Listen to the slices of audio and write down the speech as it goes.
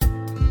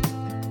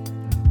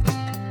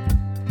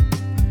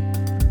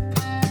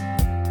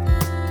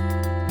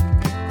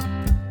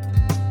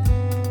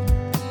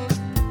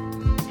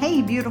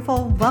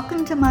beautiful.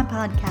 Welcome to my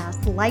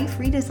podcast, Life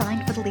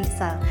Redesigned with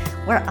Lisa,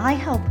 where I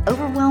help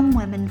overwhelmed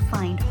women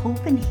find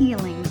hope and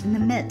healing in the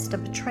midst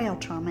of betrayal,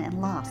 trauma,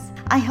 and loss.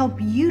 I help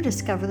you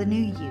discover the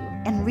new you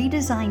and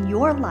redesign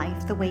your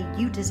life the way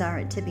you desire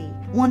it to be.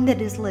 One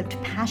that is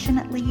lived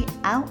passionately,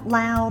 out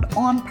loud,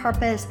 on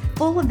purpose,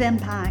 full of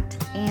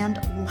impact, and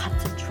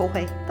lots of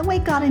joy, the way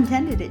God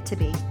intended it to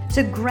be.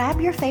 So grab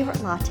your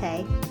favorite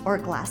latte or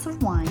a glass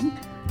of wine,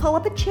 pull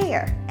up a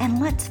chair,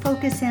 and let's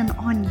focus in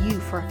on you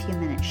for a few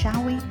minutes,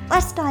 shall we?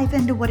 Let's dive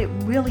into what it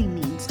really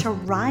means to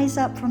rise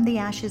up from the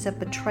ashes of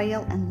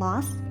betrayal and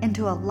loss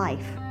into a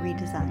life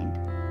redesigned.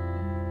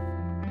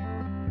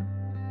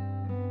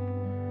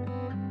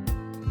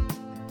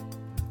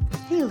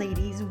 Hey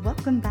ladies,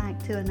 welcome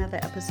back to another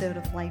episode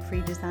of Life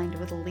Redesigned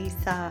with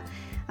Lisa.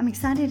 I'm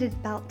excited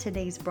about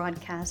today's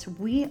broadcast.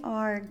 We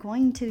are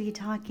going to be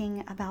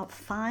talking about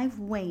 5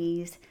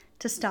 ways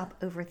to stop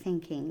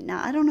overthinking.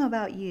 Now, I don't know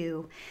about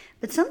you,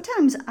 but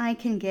sometimes I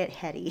can get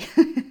heady.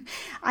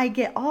 I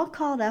get all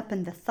caught up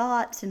in the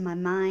thoughts in my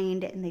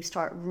mind and they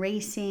start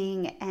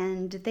racing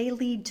and they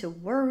lead to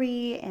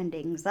worry and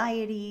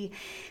anxiety,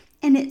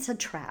 and it's a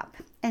trap.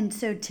 And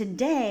so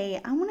today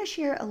I want to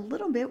share a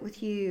little bit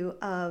with you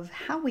of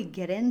how we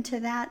get into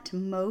that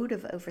mode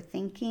of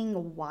overthinking,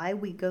 why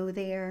we go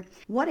there,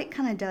 what it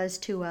kind of does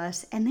to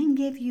us, and then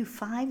give you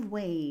 5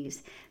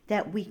 ways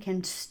that we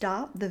can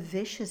stop the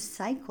vicious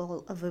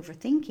cycle of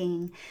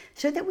overthinking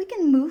so that we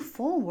can move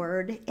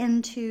forward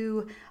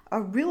into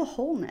a real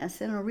wholeness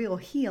and a real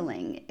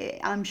healing.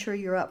 I'm sure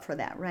you're up for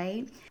that,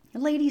 right?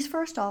 Ladies,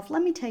 first off,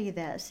 let me tell you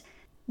this.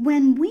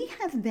 When we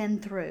have been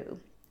through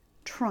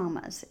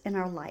traumas in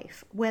our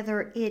life,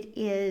 whether it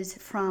is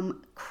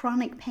from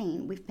chronic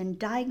pain, we've been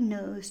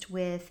diagnosed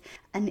with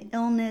an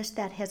illness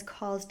that has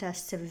caused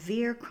us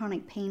severe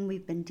chronic pain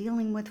we've been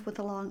dealing with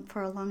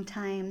for a long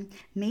time.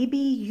 Maybe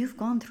you've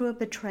gone through a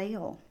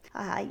betrayal.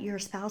 Your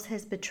spouse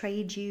has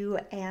betrayed you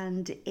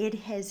and it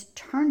has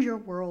turned your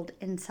world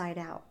inside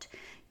out.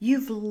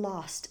 You've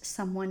lost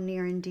someone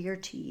near and dear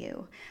to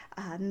you.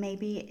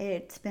 Maybe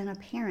it's been a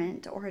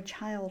parent or a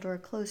child or a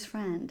close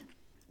friend.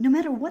 No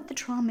matter what the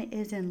trauma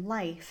is in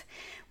life,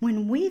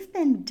 when we've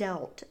been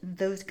dealt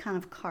those kind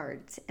of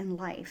cards in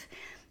life,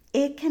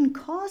 it can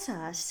cause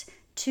us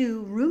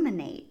to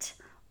ruminate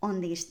on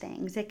these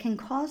things. It can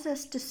cause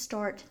us to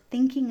start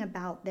thinking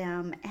about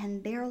them,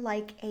 and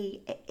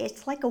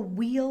it's like a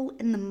wheel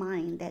in the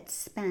mind that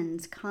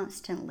spins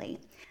constantly.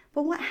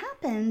 But what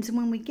happens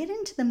when we get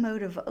into the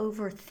mode of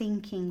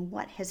overthinking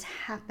what has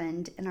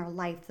happened in our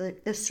life,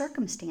 the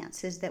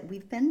circumstances that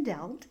we've been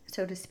dealt,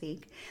 so to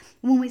speak,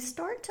 when we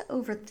start to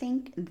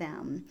overthink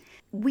them,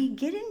 we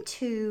get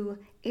into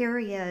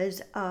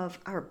areas of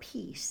our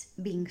peace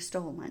being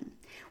stolen.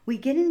 We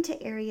get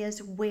into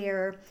areas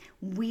where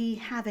we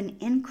have an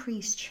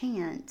increased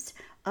chance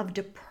of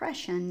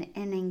depression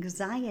and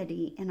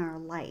anxiety in our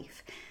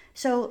life.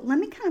 So let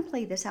me kind of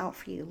play this out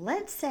for you.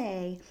 Let's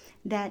say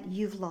that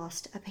you've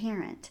lost a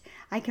parent.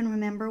 I can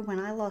remember when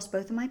I lost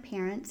both of my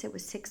parents, it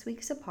was 6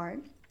 weeks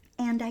apart,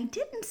 and I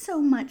didn't so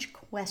much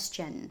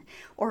question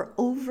or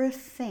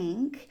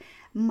overthink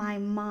my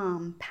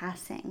mom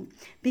passing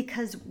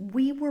because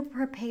we were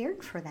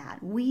prepared for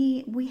that.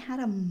 We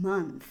had a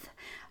month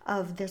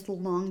of this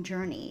long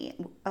journey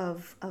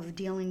of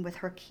dealing with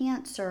her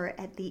cancer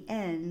at the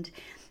end.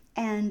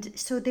 And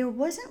so there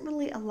wasn't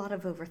really a lot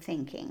of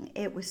overthinking.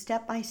 It was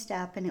step by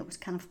step and it was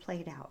kind of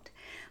played out.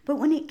 But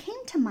when it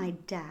came to my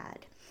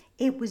dad,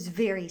 it was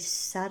very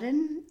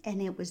sudden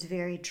and it was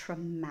very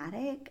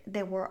traumatic.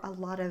 There were a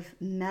lot of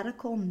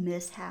medical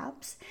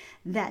mishaps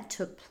that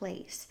took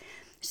place.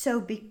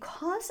 So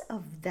because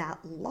of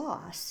that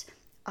loss,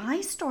 I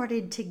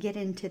started to get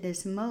into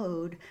this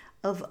mode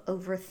of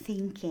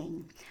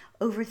overthinking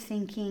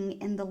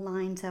in the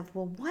lines of,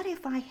 well, what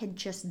if I had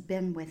just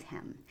been with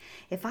him?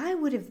 If I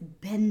would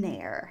have been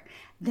there,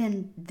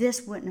 then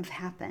this wouldn't have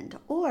happened.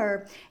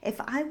 Or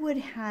if I would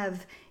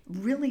have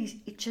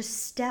really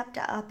just stepped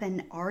up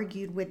and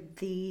argued with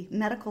the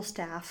medical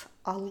staff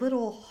a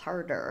little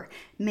harder,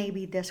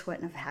 maybe this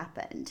wouldn't have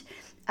happened.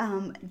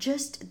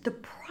 Just the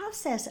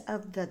process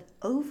of the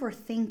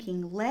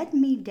overthinking led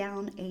me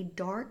down a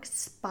dark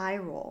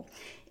spiral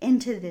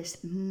into this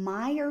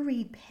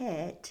miry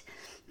pit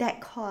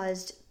that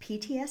caused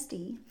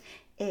PTSD.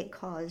 It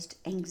caused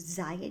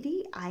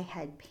anxiety. I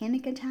had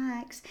panic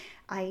attacks.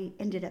 I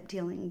ended up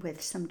dealing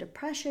with some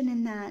depression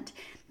in that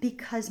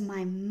because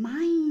my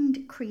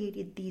mind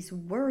created these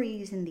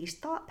worries and these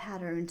thought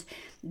patterns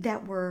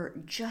that were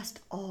just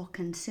all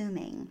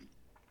consuming.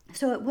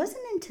 So it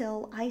wasn't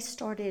until I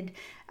started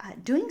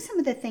doing some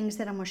of the things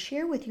that I'm going to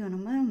share with you in a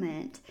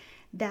moment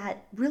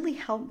that really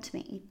helped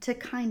me to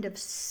kind of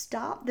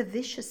stop the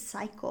vicious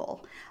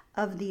cycle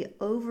of the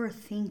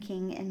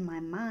overthinking in my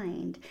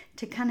mind,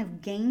 to kind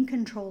of gain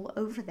control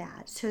over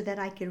that so that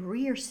I could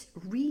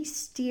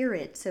re-steer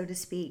it, so to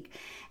speak,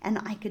 and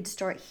I could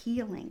start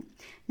healing.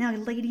 Now,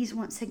 ladies,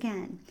 once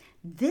again,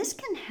 this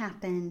can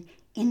happen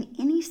in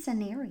any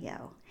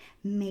scenario.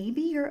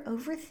 Maybe you're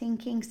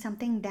overthinking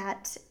something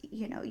that,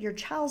 your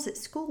child's at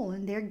school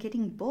and they're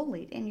getting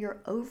bullied and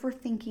you're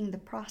overthinking the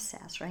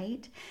process,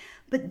 right?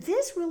 But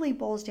this really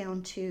boils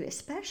down to,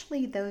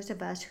 especially those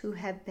of us who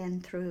have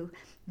been through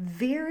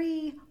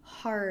very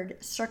hard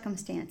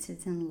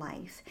circumstances in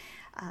life.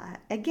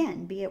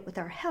 Again, be it with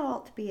our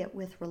health, be it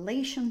with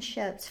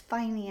relationships,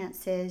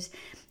 finances,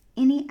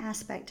 any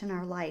aspect in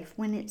our life,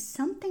 when it's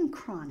something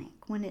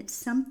chronic, when it's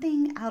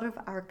something out of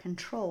our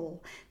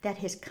control that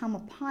has come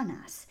upon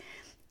us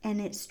and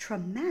it's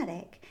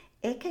traumatic,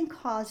 it can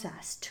cause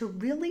us to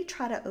really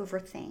try to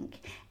overthink.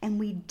 And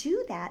we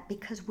do that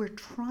because we're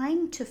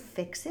trying to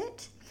fix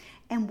it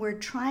and we're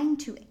trying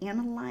to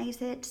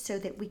analyze it so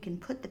that we can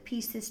put the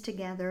pieces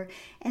together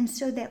and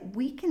so that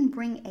we can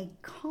bring a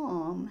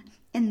calm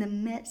in the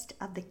midst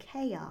of the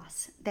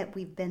chaos that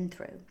we've been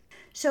through.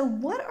 So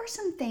what are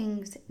some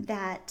things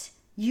that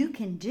you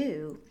can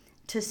do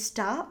to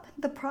stop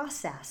the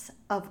process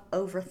of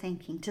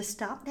overthinking, to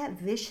stop that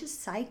vicious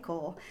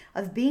cycle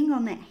of being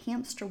on that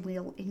hamster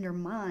wheel in your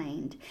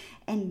mind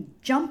and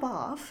jump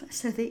off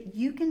so that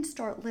you can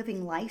start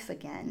living life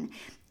again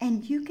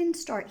and you can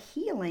start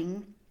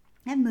healing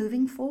and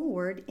moving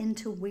forward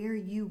into where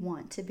you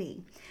want to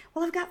be?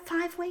 Well, I've got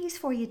 5 ways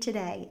for you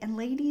today. And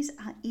ladies,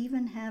 I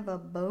even have a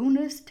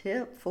bonus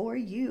tip for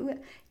you.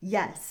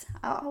 Yes,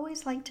 I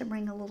always like to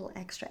bring a little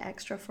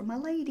extra for my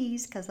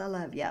ladies because I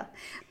love you.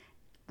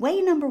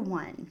 Way number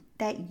 1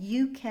 that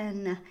you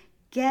can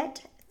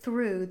get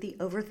through the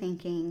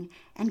overthinking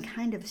and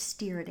kind of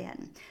steer it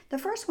in. The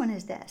first one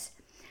is this.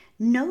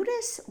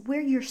 Notice where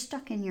you're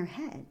stuck in your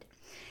head.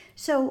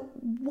 So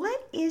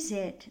what is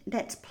it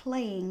that's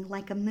playing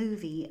like a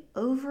movie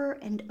over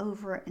and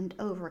over and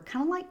over,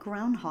 kind of like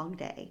Groundhog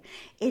Day?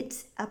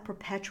 It's a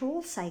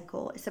perpetual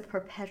cycle. It's a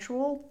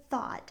perpetual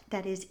thought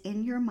that is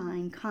in your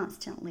mind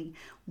constantly.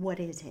 What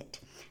is it?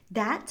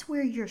 That's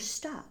where you're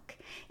stuck.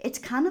 It's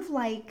kind of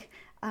like,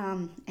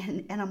 and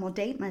I'm going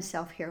to date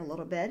myself here a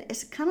little bit.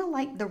 It's kind of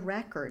like the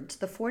records,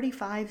 the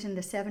 45s and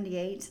the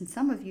 78s, and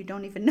some of you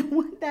don't even know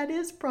what that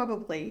is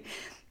probably.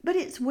 But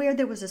it's where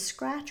there was a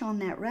scratch on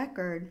that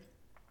record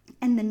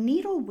and the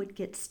needle would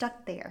get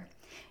stuck there.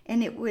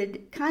 And it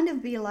would kind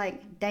of be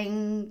like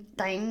dang,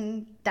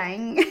 dang,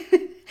 dang.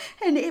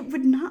 And it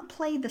would not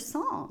play the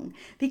song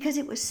because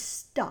it was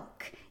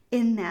stuck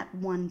in that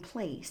one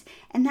place.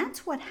 And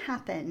that's what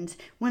happens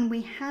when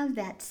we have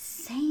that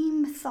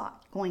same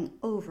thought going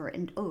over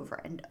and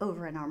over and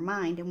over in our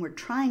mind and we're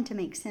trying to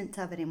make sense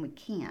of it and we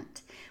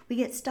can't. We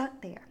get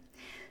stuck there.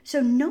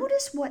 So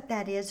notice what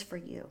that is for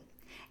you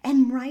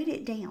and write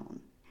it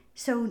down.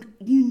 So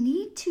you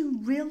need to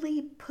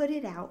really put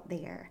it out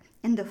there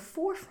in the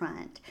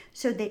forefront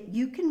so that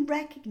you can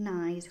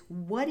recognize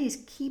what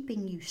is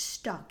keeping you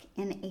stuck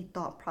in a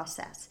thought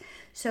process.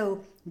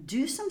 So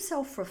do some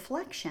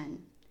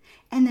self-reflection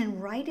and then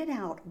write it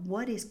out.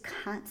 What is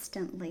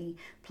constantly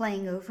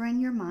playing over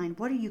in your mind?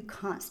 What are you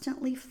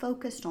constantly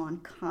focused on,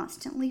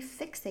 constantly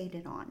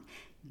fixated on?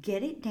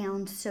 Get it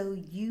down so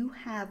you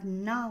have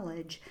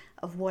knowledge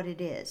of what it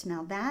is.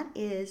 Now that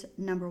is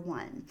number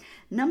 1.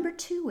 Number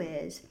 2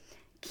 is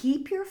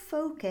keep your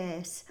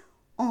focus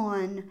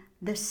on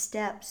the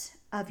steps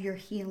of your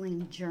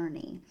healing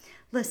journey.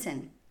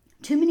 Listen,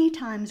 too many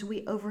times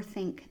we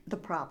overthink the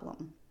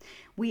problem.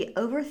 We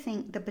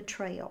overthink the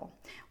betrayal.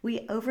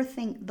 We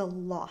overthink the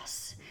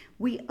loss.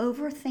 We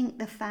overthink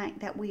the fact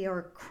that we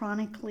are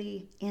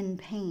chronically in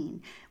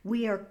pain.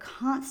 We are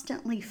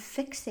constantly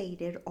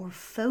fixated or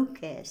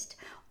focused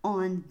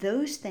on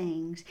those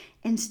things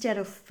instead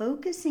of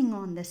focusing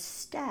on the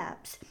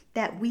steps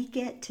that we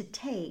get to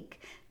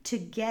take to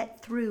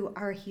get through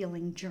our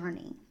healing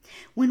journey.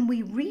 When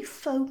we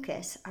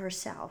refocus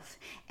ourselves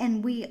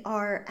and we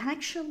are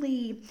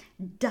actually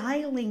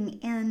dialing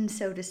in,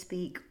 so to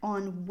speak,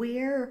 on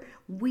where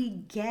we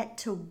get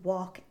to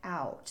walk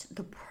out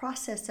the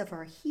process of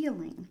our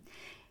healing,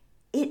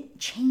 it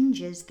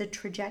changes the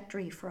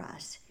trajectory for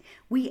us.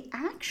 We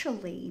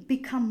actually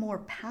become more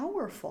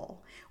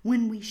powerful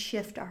when we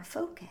shift our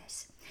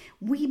focus.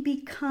 We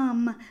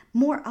become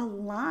more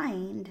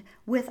aligned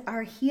with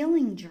our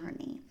healing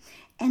journey.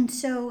 And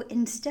so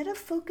instead of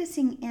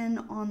focusing in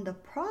on the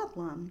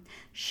problem,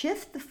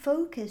 shift the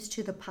focus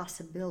to the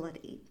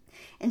possibility.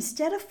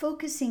 Instead of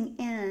focusing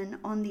in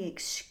on the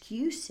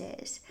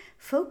excuses,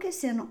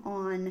 focus in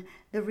on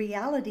the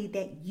reality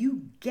that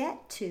you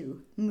get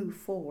to move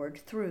forward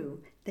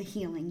through the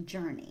healing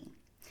journey.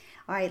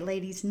 All right,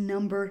 ladies,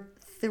 number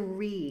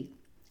 3.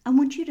 I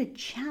want you to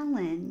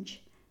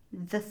challenge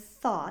the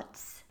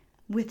thoughts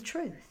with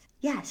truth.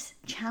 Yes,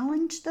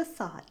 challenge the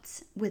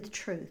thoughts with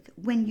truth.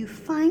 When you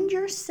find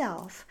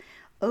yourself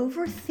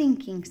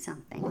overthinking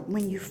something,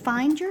 when you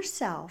find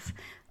yourself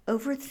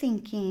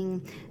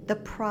overthinking the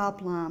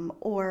problem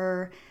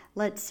or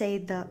let's say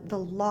the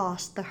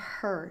loss, the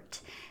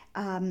hurt,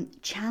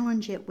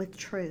 challenge it with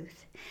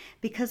truth.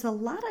 Because a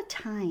lot of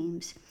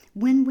times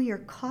when we are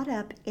caught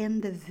up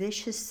in the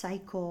vicious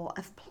cycle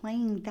of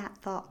playing that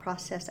thought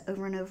process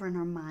over and over in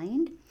our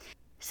mind,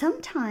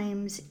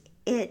 sometimes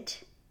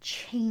it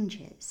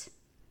changes.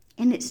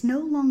 And it's no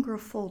longer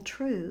full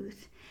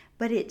truth,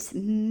 but it's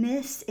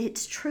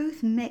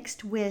truth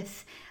mixed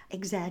with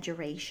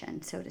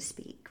exaggeration, so to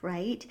speak,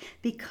 right?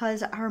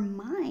 Because our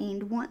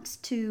mind wants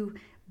to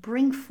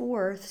bring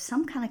forth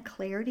some kind of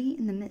clarity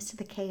in the midst of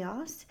the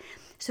chaos.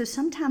 So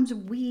sometimes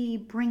we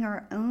bring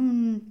our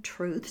own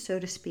truth, so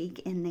to speak,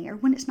 in there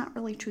when it's not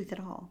really truth at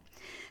all.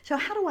 So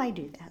how do I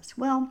do this?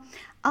 Well,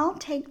 I'll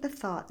take the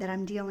thought that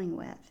I'm dealing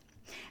with,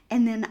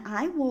 and then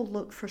I will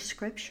look for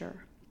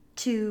scripture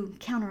to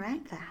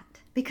counteract that.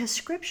 Because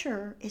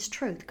scripture is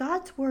truth.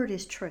 God's word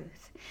is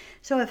truth.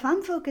 So if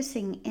I'm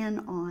focusing in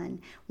on,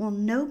 well,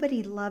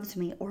 nobody loves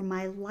me, or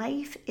my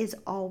life is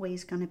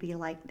always going to be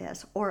like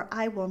this, or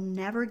I will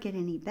never get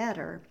any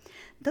better,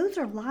 those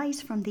are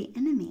lies from the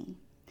enemy.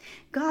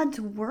 God's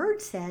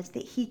word says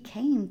that he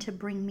came to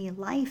bring me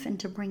life and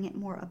to bring it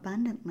more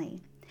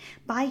abundantly.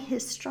 By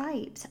his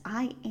stripes,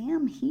 I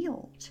am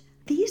healed.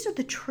 These are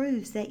the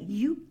truths that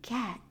you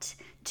get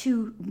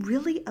to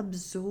really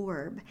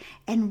absorb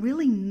and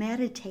really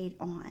meditate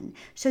on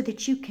so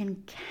that you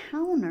can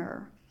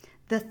counter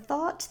the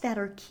thoughts that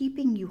are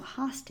keeping you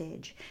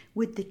hostage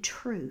with the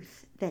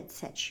truth that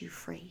sets you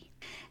free.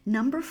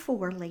 Number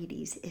 4,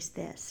 ladies, is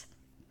this.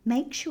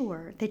 Make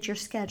sure that you're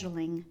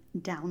scheduling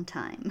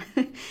downtime.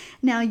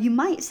 Now, you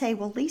might say,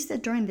 well, Lisa,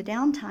 during the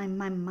downtime,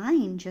 my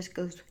mind just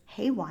goes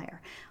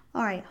haywire.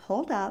 All right,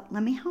 hold up.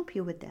 Let me help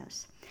you with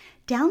this.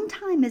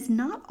 Downtime is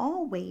not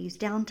always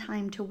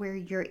downtime to where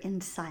you're in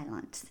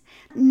silence.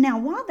 Now,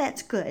 while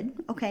that's good,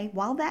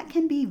 while that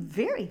can be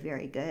very,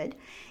 very good,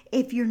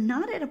 if you're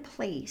not at a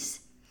place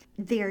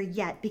there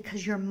yet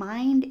because your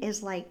mind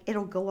is like,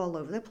 it'll go all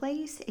over the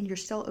place and you're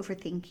still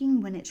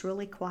overthinking when it's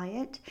really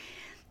quiet,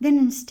 then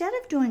instead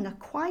of doing a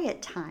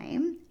quiet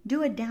time,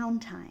 do a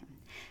downtime.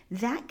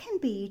 That can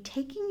be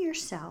taking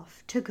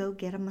yourself to go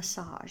get a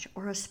massage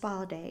or a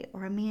spa day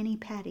or a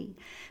mani-pedi.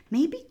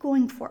 Maybe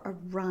going for a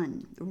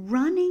run,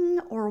 running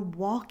or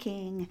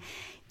walking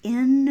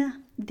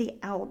in the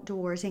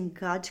outdoors in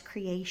God's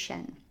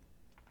creation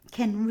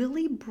can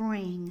really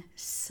bring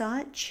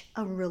such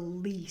a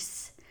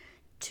release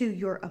to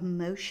your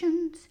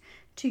emotions,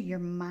 to your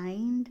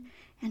mind,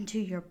 and to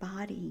your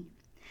body.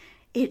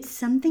 It's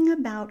something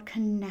about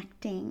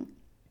connecting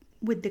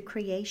with the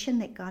creation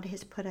that God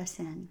has put us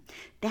in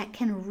that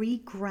can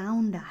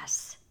reground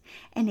us,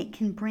 and it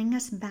can bring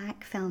us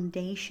back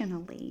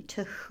foundationally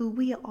to who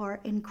we are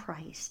in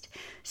Christ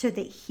so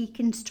that he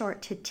can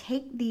start to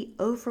take the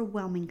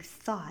overwhelming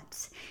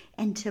thoughts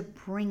and to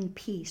bring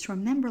peace.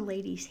 Remember,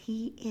 ladies,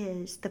 he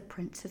is the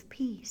Prince of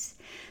Peace.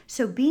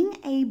 So being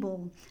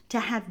able to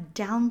have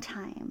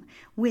downtime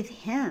with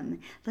him,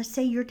 let's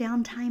say your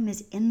downtime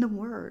is in the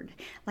Word,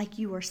 like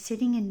you are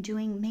sitting and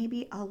doing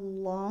maybe a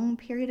long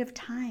period of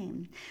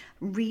time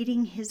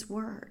reading his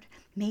Word.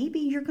 Maybe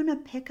you're going to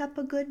pick up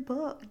a good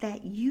book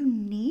that you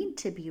need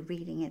to be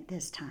reading at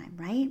this time,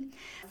 right?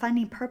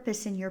 Finding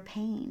Purpose in Your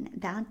Pain.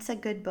 That's a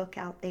good book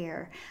out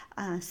there.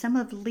 Some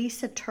of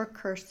Lisa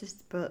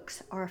TerKeurst's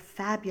books are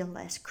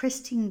fabulous.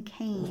 Christine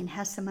Caine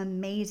has some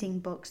amazing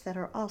books that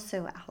are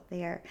also out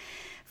there.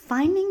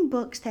 Finding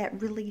books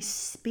that really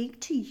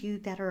speak to you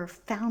that are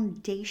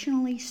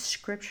foundationally,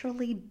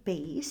 scripturally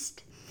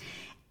based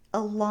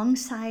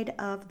alongside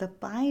of the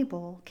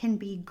Bible can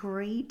be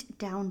great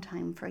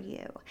downtime for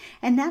you.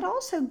 And that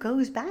also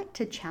goes back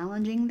to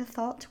challenging the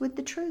thoughts with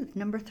the truth.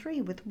 Number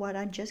 3, with what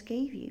I just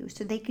gave you,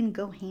 so they can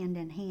go hand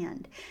in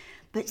hand.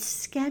 But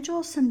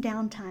schedule some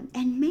downtime,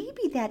 and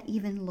maybe that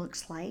even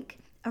looks like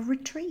a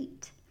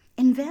retreat.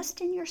 Invest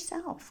in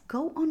yourself.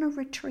 Go on a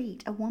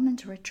retreat, a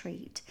woman's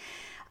retreat.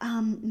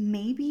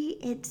 Maybe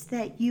it's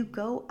that you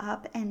go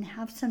up and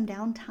have some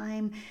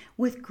downtime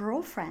with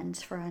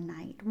girlfriends for a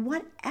night.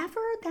 Whatever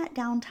that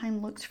downtime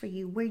looks for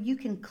you, where you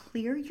can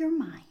clear your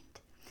mind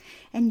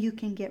and you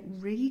can get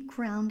really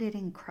grounded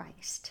in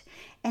Christ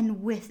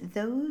and with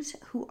those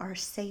who are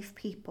safe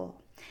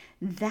people.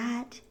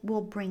 That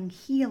will bring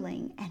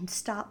healing and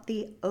stop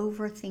the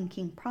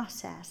overthinking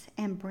process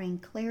and bring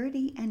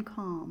clarity and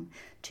calm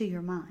to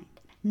your mind.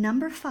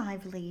 Number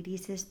 5,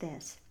 ladies, is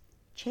this.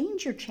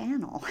 Change your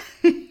channel.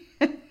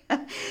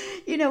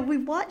 We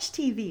watch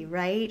TV,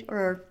 right?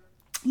 Or,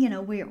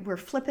 we're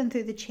flipping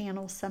through the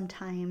channels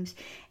sometimes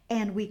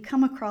and we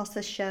come across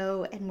a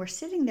show and we're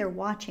sitting there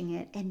watching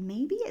it and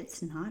maybe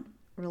it's not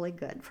really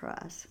good for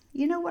us.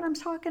 You know what I'm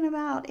talking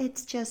about?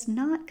 It's just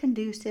not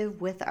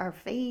conducive with our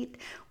faith,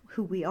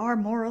 who we are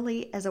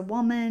morally as a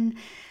woman.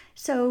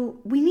 So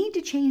we need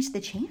to change the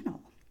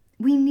channel.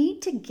 We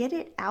need to get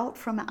it out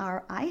from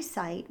our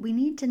eyesight. We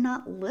need to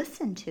not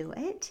listen to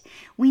it.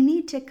 We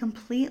need to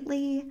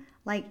completely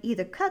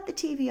either cut the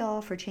TV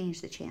off or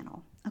change the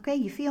channel. Okay,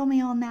 you feel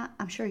me on that?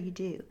 I'm sure you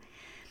do.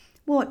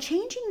 Well,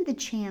 changing the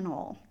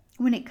channel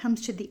when it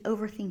comes to the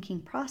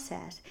overthinking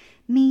process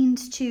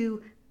means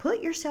to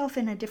put yourself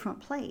in a different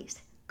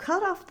place.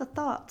 Cut off the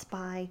thoughts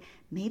by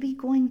maybe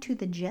going to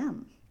the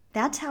gym.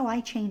 That's how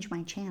I change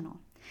my channel.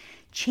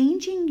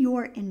 Changing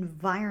your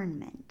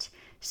environment.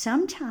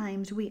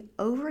 Sometimes we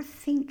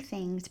overthink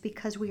things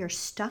because we are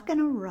stuck in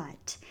a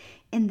rut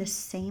in the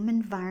same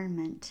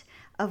environment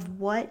of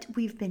what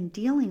we've been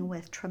dealing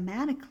with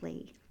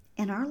traumatically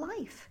in our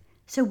life.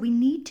 So we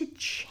need to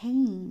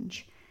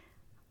change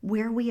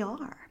where we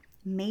are.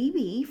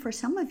 Maybe for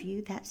some of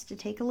you, that's to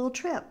take a little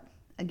trip.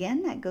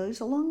 Again, that goes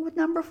along with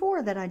number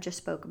 4 that I just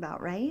spoke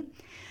about, right?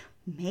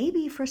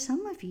 Maybe for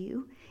some of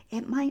you,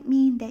 it might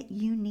mean that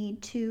you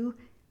need to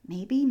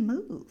maybe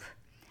move.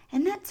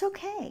 And that's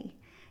okay.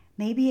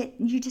 Maybe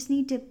you just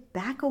need to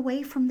back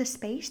away from the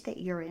space that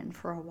you're in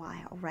for a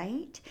while,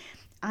 right?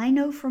 I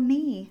know for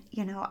me,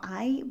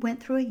 I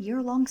went through a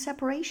year-long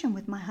separation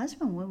with my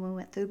husband when we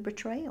went through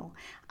betrayal.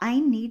 I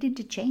needed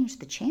to change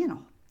the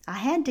channel. I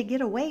had to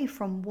get away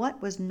from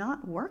what was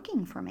not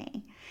working for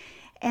me.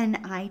 And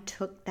I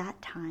took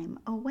that time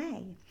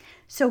away.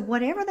 So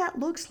whatever that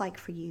looks like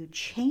for you,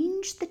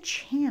 change the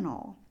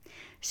channel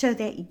so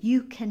that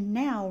you can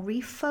now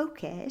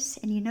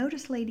refocus. And you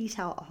notice, ladies,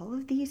 how all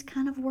of these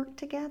kind of work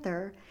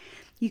together.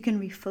 You can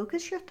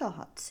refocus your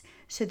thoughts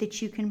so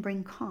that you can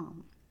bring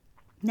calm.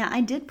 Now,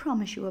 I did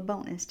promise you a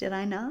bonus, did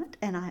I not?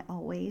 And I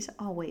always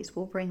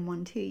will bring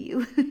one to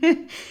you.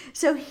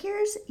 So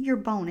here's your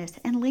bonus.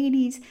 And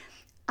ladies,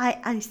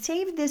 I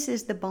saved this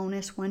as the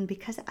bonus one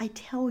because I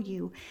tell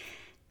you,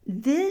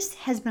 this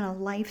has been a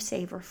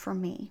lifesaver for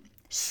me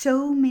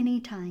so many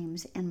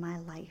times in my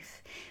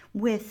life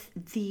with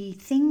the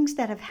things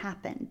that have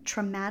happened,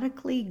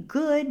 traumatically,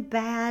 good,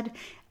 bad,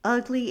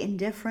 ugly,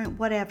 indifferent,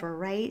 whatever,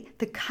 right?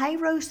 The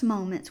Kairos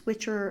moments,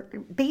 which are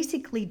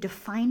basically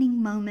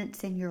defining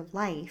moments in your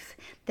life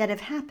that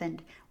have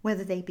happened,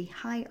 whether they be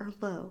high or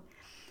low.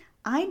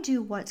 I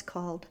do what's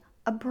called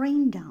a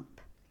brain dump.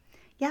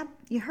 Yep,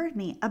 you heard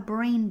me, a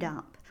brain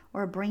dump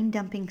or a brain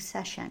dumping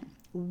session.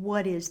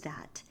 What is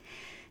that?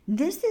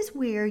 This is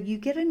where you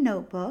get a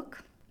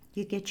notebook,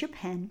 you get your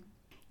pen,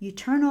 you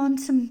turn on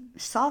some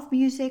soft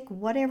music,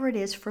 whatever it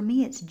is. For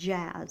me, it's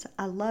jazz.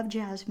 I love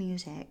jazz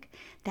music.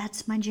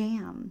 That's my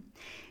jam.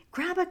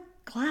 Grab a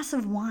glass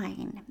of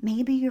wine,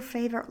 maybe your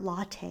favorite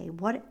latte,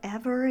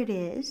 whatever it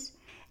is.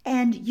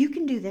 And you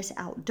can do this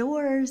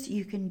outdoors.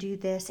 You can do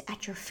this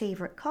at your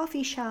favorite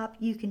coffee shop.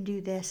 You can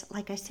do this,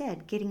 like I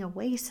said, getting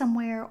away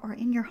somewhere or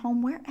in your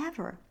home,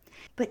 wherever.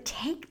 But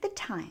take the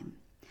time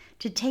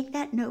to take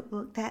that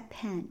notebook, that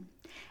pen,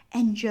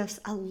 and just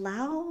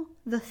allow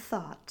the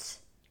thoughts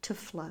to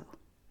flow.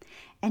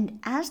 And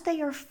as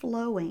they are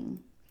flowing,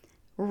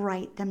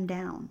 write them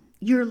down.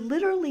 You're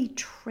literally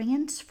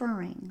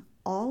transferring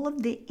all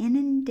of the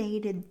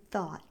inundated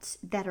thoughts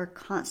that are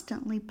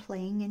constantly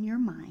playing in your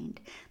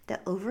mind, the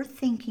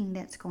overthinking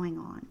that's going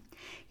on.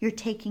 You're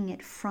taking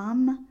it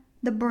from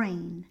the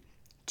brain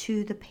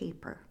to the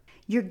paper.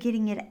 You're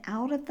getting it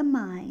out of the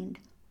mind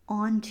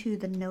onto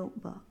the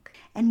notebook.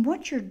 And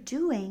what you're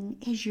doing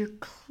is you're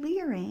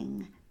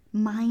clearing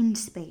mind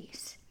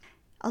space.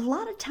 A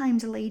lot of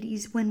times,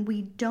 ladies, when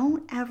we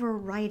don't ever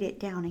write it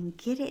down and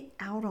get it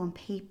out on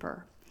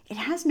paper, it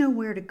has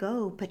nowhere to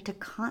go but to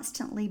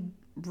constantly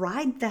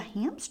ride the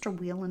hamster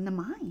wheel in the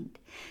mind.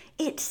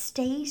 It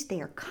stays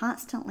there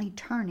constantly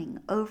turning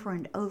over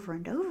and over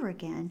and over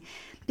again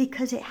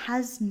because it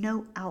has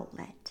no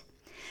outlet.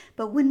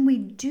 But when we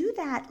do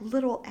that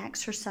little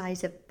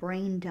exercise of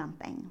brain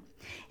dumping,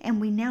 and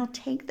we now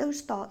take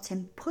those thoughts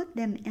and put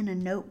them in a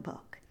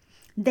notebook,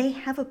 they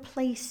have a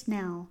place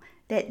now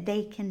that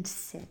they can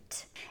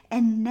sit.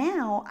 And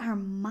now our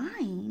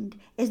mind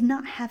is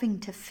not having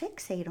to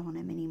fixate on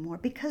them anymore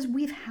because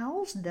we've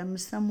housed them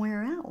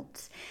somewhere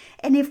else.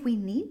 And if we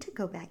need to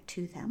go back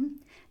to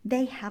them,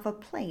 they have a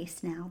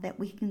place now that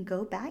we can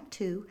go back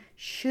to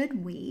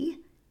should we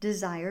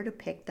desire to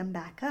pick them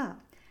back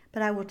up.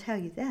 But I will tell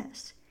you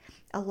this,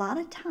 a lot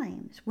of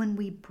times when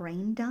we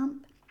brain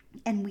dump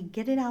and we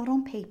get it out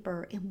on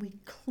paper and we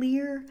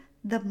clear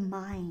the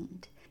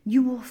mind,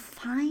 you will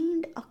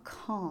find a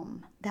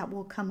calm that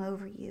will come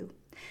over you.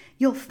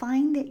 You'll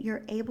find that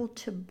you're able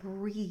to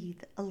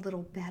breathe a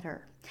little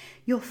better.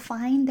 You'll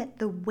find that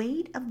the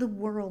weight of the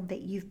world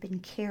that you've been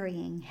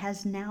carrying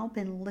has now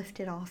been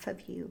lifted off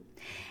of you.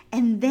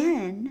 And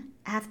then,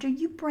 after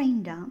you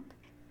brain dump,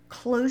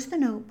 close the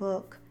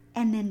notebook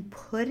and then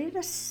put it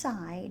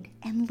aside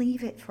and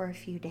leave it for a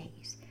few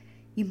days.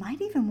 You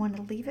might even want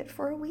to leave it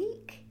for a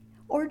week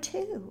or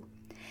 2.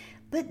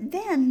 But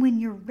then when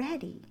you're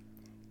ready,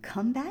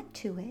 come back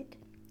to it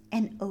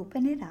and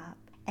open it up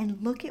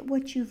and look at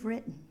what you've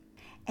written.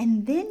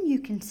 And then you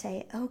can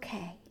say,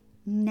 okay,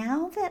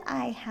 now that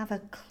I have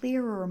a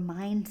clearer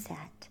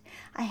mindset,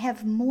 I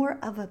have more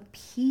of a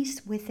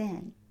peace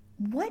within.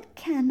 What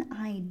can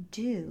I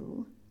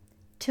do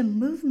to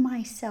move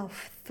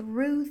myself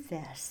through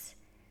this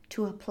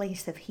to a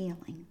place of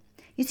healing?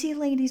 You see,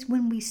 ladies,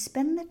 when we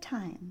spend the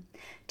time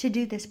to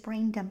do this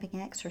brain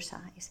dumping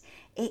exercise,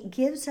 it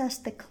gives us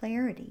the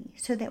clarity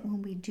so that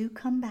when we do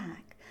come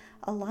back,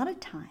 a lot of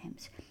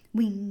times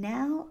we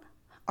now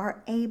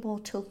are able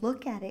to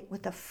look at it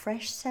with a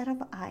fresh set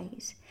of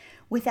eyes,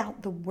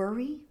 without the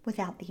worry,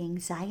 without the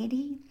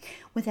anxiety,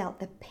 without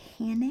the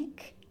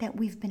panic that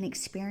we've been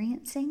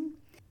experiencing,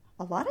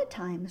 a lot of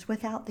times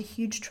without the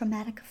huge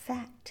traumatic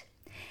effect.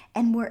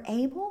 And we're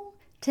able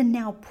to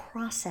now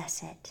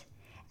process it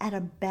at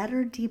a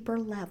better, deeper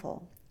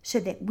level so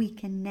that we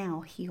can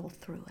now heal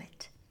through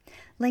it.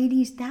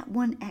 Ladies, that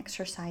one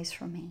exercise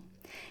for me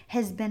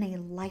has been a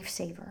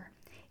lifesaver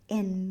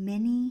in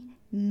many,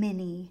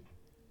 many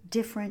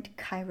different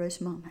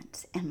Kairos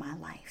moments in my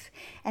life.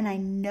 And I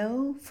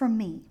know for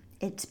me,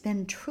 it's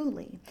been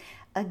truly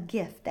a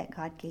gift that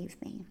God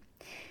gave me.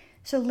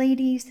 So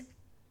ladies,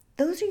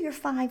 those are your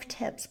 5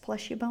 tips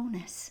plus your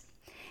bonus.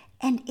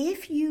 And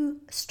if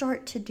you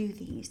start to do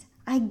these,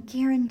 I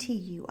guarantee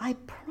you, I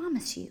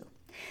promise you,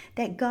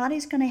 that God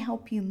is going to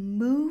help you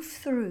move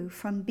through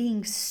from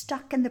being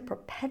stuck in the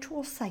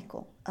perpetual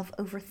cycle of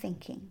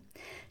overthinking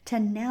to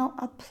now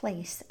a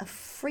place of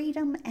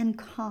freedom and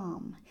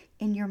calm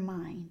in your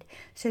mind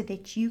so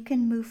that you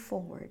can move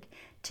forward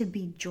to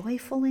be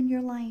joyful in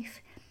your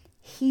life,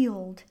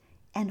 healed,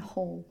 and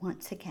whole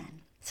once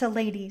again. So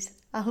ladies,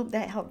 I hope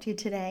that helped you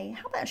today.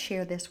 How about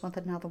share this with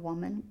another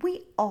woman?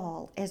 We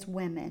all, as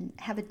women,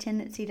 have a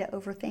tendency to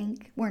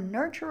overthink. We're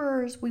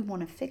nurturers. We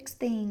want to fix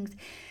things.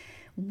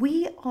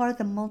 We are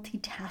the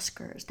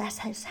multitaskers.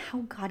 That's how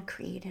God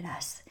created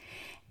us.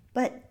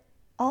 But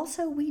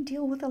also we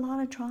deal with a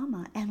lot of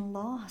trauma and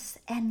loss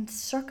and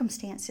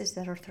circumstances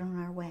that are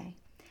thrown our way.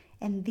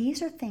 And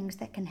these are things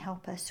that can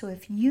help us. So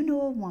if you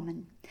know a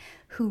woman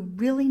who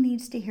really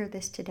needs to hear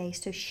this today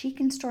so she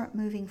can start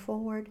moving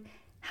forward,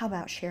 how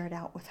about share it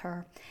out with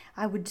her?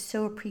 I would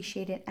so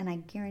appreciate it, and I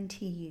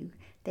guarantee you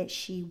that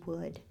she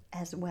would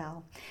as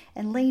well.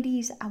 And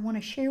ladies, I want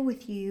to share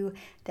with you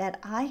that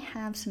I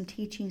have some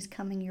teachings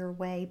coming your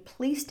way.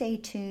 Please stay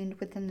tuned.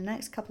 Within the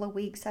next couple of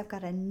weeks, I've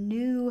got a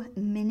new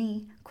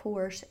mini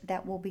course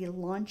that will be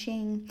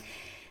launching.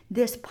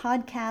 This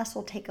podcast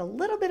will take a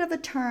little bit of a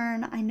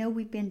turn. I know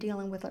we've been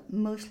dealing with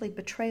mostly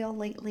betrayal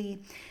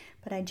lately,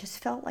 but I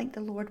just felt like the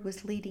Lord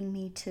was leading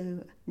me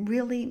to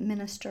really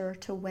minister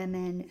to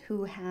women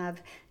who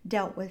have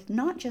dealt with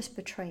not just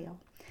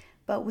betrayal,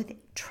 but with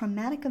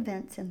traumatic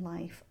events in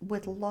life,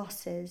 with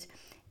losses,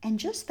 and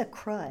just the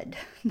crud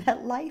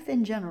that life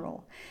in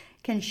general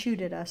can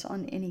shoot at us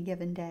on any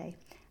given day.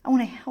 I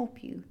want to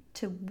help you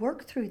to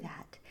work through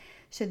that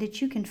so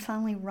that you can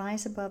finally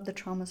rise above the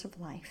traumas of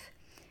life,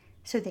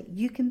 so that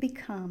you can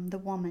become the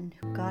woman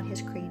who God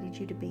has created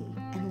you to be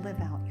and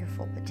live out your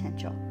full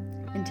potential.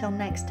 Until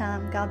next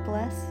time, God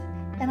bless,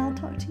 and I'll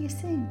talk to you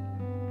soon.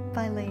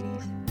 Bye,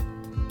 ladies.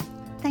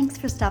 Thanks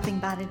for stopping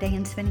by today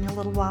and spending a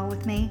little while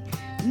with me.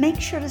 Make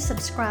sure to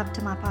subscribe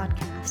to my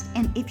podcast.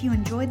 And if you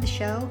enjoyed the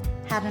show,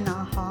 had an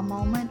aha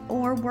moment,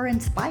 or were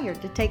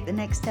inspired to take the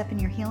next step in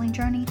your healing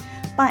journey,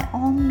 by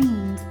all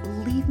means,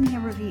 leave me a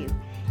review.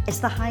 It's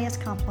the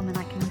highest compliment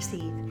I can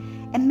receive.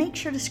 And make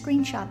sure to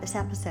screenshot this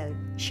episode.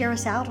 Share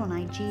us out on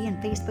IG and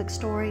Facebook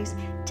stories.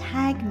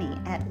 Tag me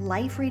at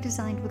Life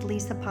Redesigned with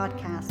Lisa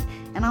podcast,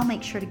 and I'll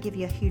make sure to give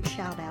you a huge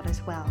shout out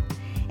as well.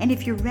 And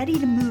if you're ready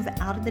to move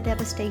out of the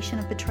devastation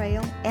of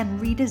betrayal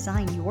and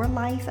redesign your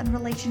life and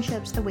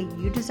relationships the way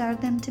you desire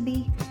them to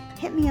be,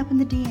 hit me up in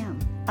the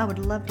DM. I would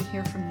love to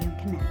hear from you and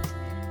connect.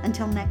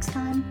 Until next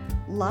time,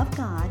 love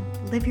God,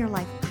 live your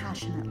life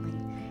passionately,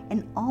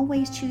 and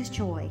always choose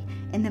joy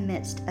in the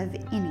midst of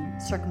any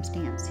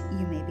circumstance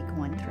you may be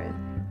going through.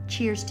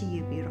 Cheers to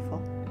you,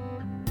 beautiful.